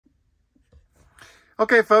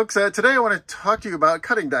Okay, folks, today I want to talk to you about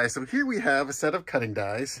cutting dies. So here we have a set of cutting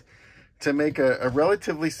dies to make a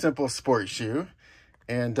relatively simple sport shoe.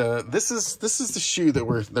 And this is the shoe that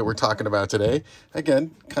we're talking about today.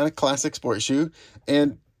 Again, kind of classic sport shoe.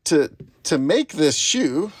 And to make this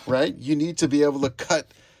shoe, right, you need to be able to cut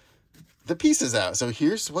the pieces out. So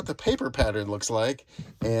here's what the paper pattern looks like.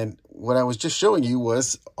 And what I was just showing you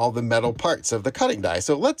was all the metal parts of the cutting die.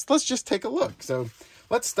 So let's just take a look. So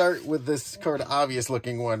let's start with this kind of obvious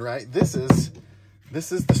looking one, right? This is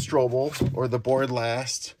the Strobel or the board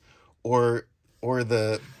last or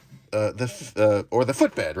the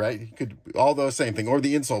footbed, right? You could all those same thing, or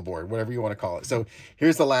the insole board, whatever you want to call it. So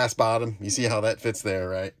here's the last bottom. You see how that fits there,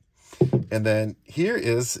 right? And then here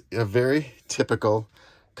is a very typical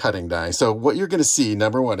cutting die. So what you're going to see,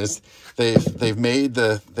 number one, is they've made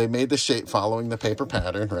the shape following the paper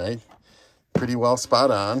pattern, right? Pretty well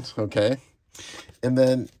spot on, okay? And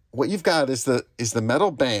then what you've got is the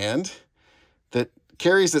metal band that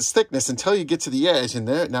carries its thickness until you get to the edge, and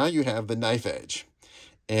there now you have the knife edge.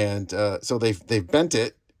 And so they've bent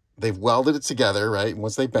it, they've welded it together, right?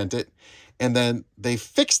 Once they bent it, and then they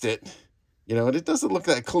fixed it, you know, and it doesn't look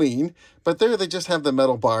that clean, but there they just have the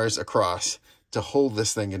metal bars across to hold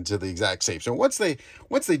this thing into the exact shape. So once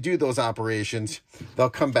they do those operations,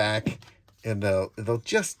 they'll come back and they'll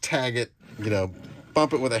just tag it, you know,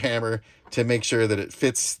 bump it with a hammer to make sure that it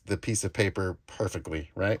fits the piece of paper perfectly,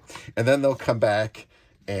 right? And then they'll come back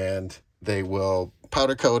and they will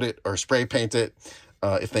powder coat it or spray paint it.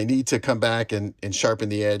 If they need to come back and sharpen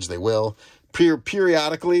the edge, they will.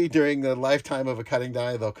 Periodically during the lifetime of a cutting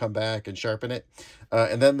die, they'll come back and sharpen it.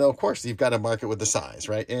 And then, of course, you've got to mark it with the size,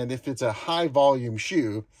 right? And if it's a high volume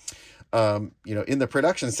shoe, you know, in the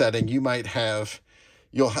production setting, you might have,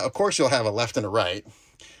 of course, you'll have a left and a right.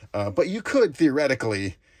 But you could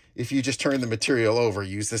theoretically, if you just turn the material over,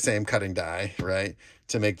 use the same cutting die, right,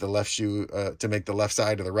 to make the left shoe, to make the left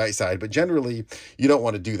side or the right side. But generally, you don't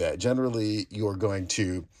want to do that. Generally, you're going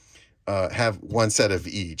to have one set of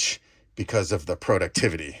each because of the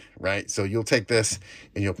productivity, right? So you'll take this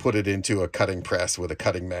and you'll put it into a cutting press with a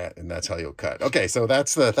cutting mat, and that's how you'll cut. Okay, so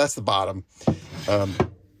that's the bottom.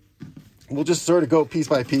 We'll just sort of go piece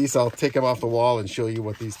by piece. I'll take them off the wall and show you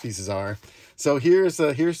what these pieces are. So here's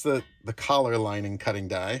the collar lining cutting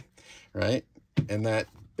die, right? And that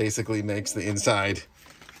basically makes the inside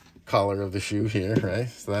collar of the shoe here, right?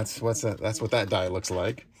 So that's what that die looks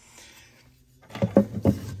like.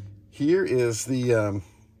 Here is the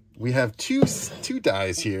we have two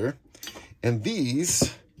dies here, and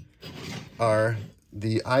these are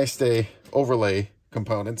the iStay overlay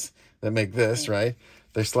components that make this, right?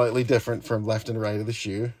 They're slightly different from left and right of the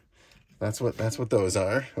shoe. That's what those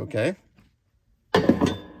are, okay?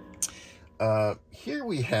 Here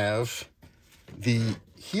we have the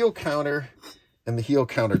heel counter and the heel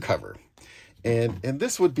counter cover. And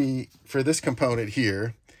this would be for this component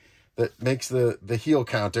here that makes the heel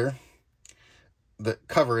counter, the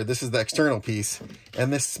cover. This is the external piece,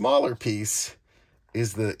 and this smaller piece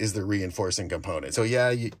is the reinforcing component. So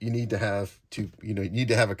yeah, you need to have you need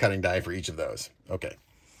to have a cutting die for each of those. Okay.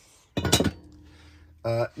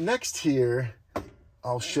 Next here,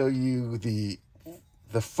 I'll show you the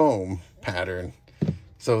foam pattern.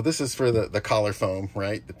 So this is for the collar foam,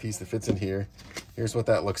 right? The piece that fits in here. Here's what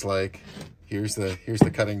that looks like. Here's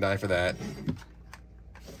the cutting die for that.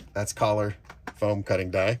 That's collar foam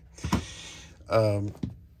cutting die.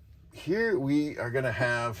 Here we are going to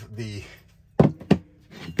have the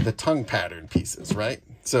tongue pattern pieces, right?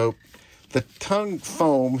 So the tongue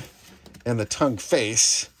foam and the tongue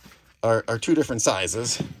face are two different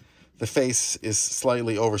sizes. The face is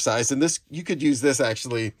slightly oversized, and you could use this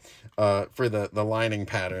actually for the lining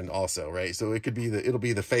pattern also, right? So it could be it'll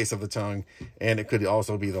be the face of the tongue, and it could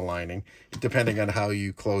also be the lining, depending on how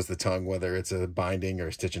you close the tongue, whether it's a binding or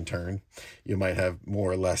a stitch and turn. You might have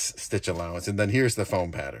more or less stitch allowance. And then here's the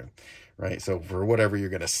foam pattern, right? So for whatever you're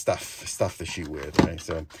going to stuff the shoe with, right?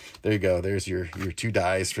 So there you go. There's your two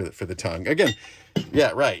dies for the tongue. Again,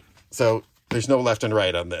 yeah, right. So there's no left and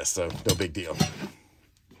right on this, so no big deal.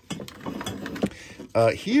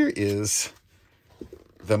 Here is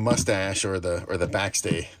the mustache or the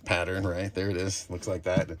backstay pattern, right? There it is. Looks like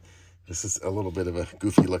that. This is a little bit of a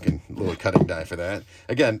goofy looking little cutting die for that.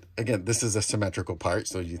 Again, this is a symmetrical part,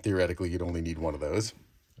 so theoretically you'd only need one of those.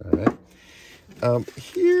 All right.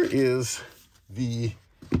 Here is the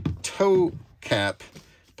toe cap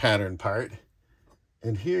pattern part,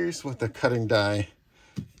 and here's what the cutting die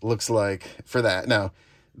looks like for that. Now,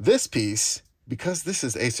 this piece, because this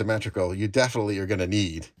is asymmetrical, you definitely are going to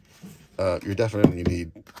need a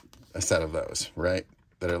set of those, right,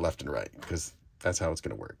 that are left and right, because that's how it's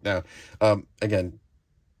going to work. Now, again,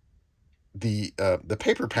 the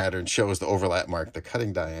paper pattern shows the overlap mark. The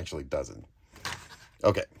cutting die actually doesn't.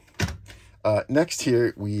 Okay. Next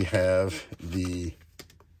here we have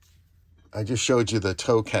I just showed you the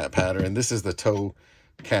toe cap pattern. This is the toe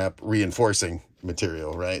cap reinforcing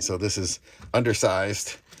material, right? So this is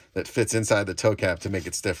undersized that fits inside the toe cap to make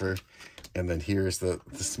it stiffer. And then here's the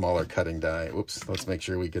smaller cutting die. Oops, let's make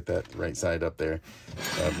sure we get that right side up there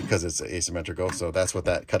because it's asymmetrical. So that's what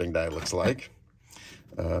that cutting die looks like.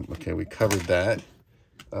 Okay, we covered that.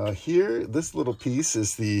 Here, this little piece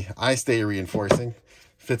is the eye stay reinforcing.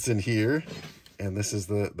 Fits in here. And this is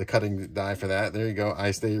the cutting die for that. There you go,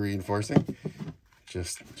 eye stay reinforcing.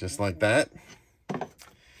 Just like that.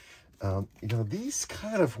 You know, these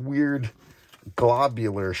kind of weird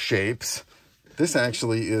globular shapes. This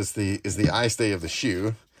actually is the eye stay of the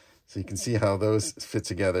shoe. So you can see how those fit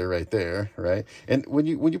together right there, right? And when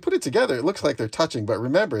you put it together, it looks like they're touching, but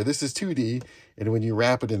remember, this is 2D, and when you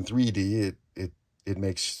wrap it in 3D, it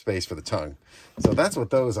makes space for the tongue. So that's what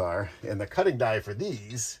those are. And the cutting die for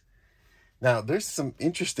these, now there's some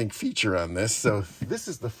interesting feature on this. So this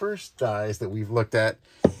is the first dies that we've looked at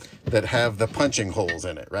that have the punching holes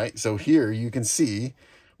in it, right? So here you can see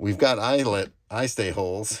we've got eye stay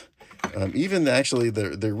holes. Even actually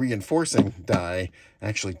the reinforcing die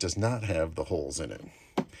actually does not have the holes in it,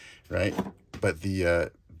 right? But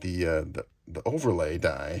the overlay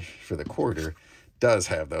die for the quarter does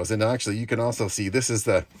have those. And actually you can also see this is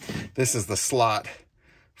the slot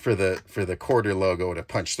for the quarter logo to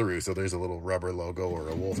punch through. So there's a little rubber logo or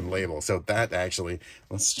a woven label. So that actually,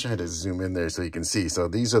 let's try to zoom in there so you can see. So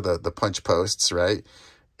these are the punch posts, right?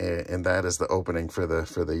 And that is the opening for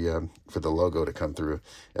the logo to come through.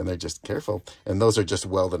 And they're just careful. And those are just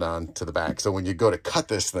welded on to the back. So when you go to cut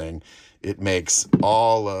this thing, it makes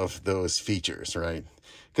all of those features, right?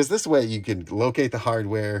 Because this way you can locate the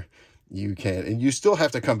hardware. And you still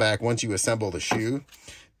have to come back once you assemble the shoe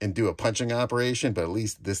and do a punching operation, but at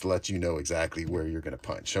least this lets you know exactly where you're going to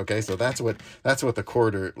punch. Okay, so that's what the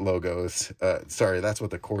quarter logos. That's what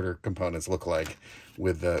the quarter components look like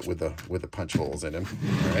with the punch holes in them.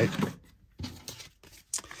 All right.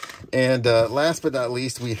 And last but not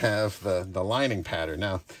least, we have the lining pattern.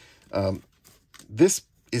 Now, this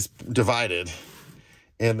is divided,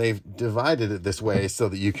 and they've divided it this way so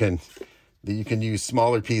that you can use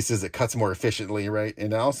smaller pieces. It cuts more efficiently, right?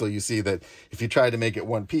 And also you see that if you try to make it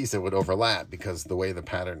one piece, it would overlap because the way the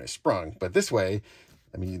pattern is sprung. But this way,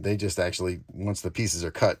 I mean, they just actually, once the pieces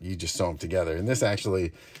are cut, you just sew them together. And this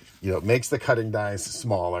actually, you know, makes the cutting dies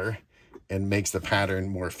smaller and makes the pattern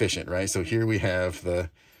more efficient, right? So here we have the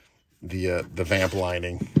vamp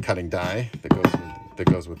lining cutting die that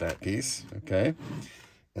goes with that piece, okay?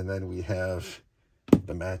 And then we have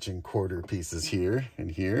the matching quarter pieces here and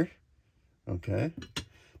here. Okay,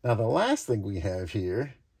 now the last thing we have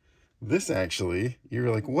here, this actually,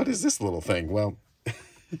 you're like, what is this little thing? Well,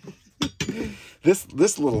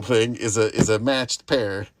 this little thing is a matched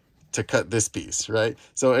pair to cut this piece, right?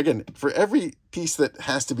 So again, for every piece that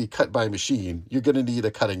has to be cut by machine, you're going to need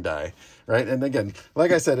a cutting die, right? And again,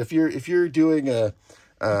 like I said, if you're doing a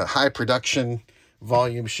high production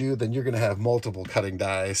volume shoe, then you're going to have multiple cutting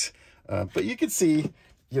dies. But you can see,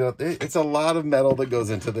 you know, it's a lot of metal that goes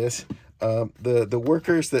into this. The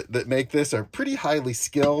workers that make this are pretty highly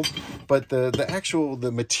skilled, but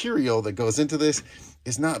the material that goes into this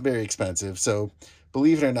is not very expensive. So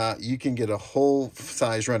believe it or not, you can get a whole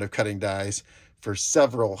size run of cutting dies for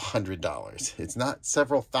several $100s. It's not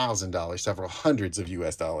several $1,000s, several hundreds of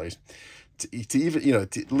US dollars to even, you know,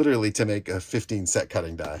 literally to make a 15 set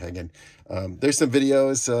cutting die. Again, there's some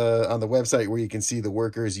videos on the website where you can see the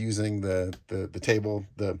workers using the table,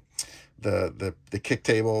 the kick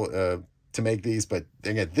table to make these. But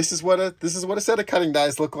again, this is what a set of cutting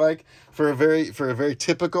dies look like for a very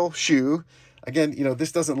typical shoe. Again, you know,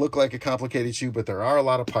 this doesn't look like a complicated shoe, but there are a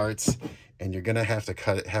lot of parts, and you're gonna have to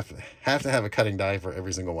have a cutting die for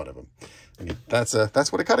every single one of them. Again, that's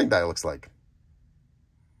what a cutting die looks like.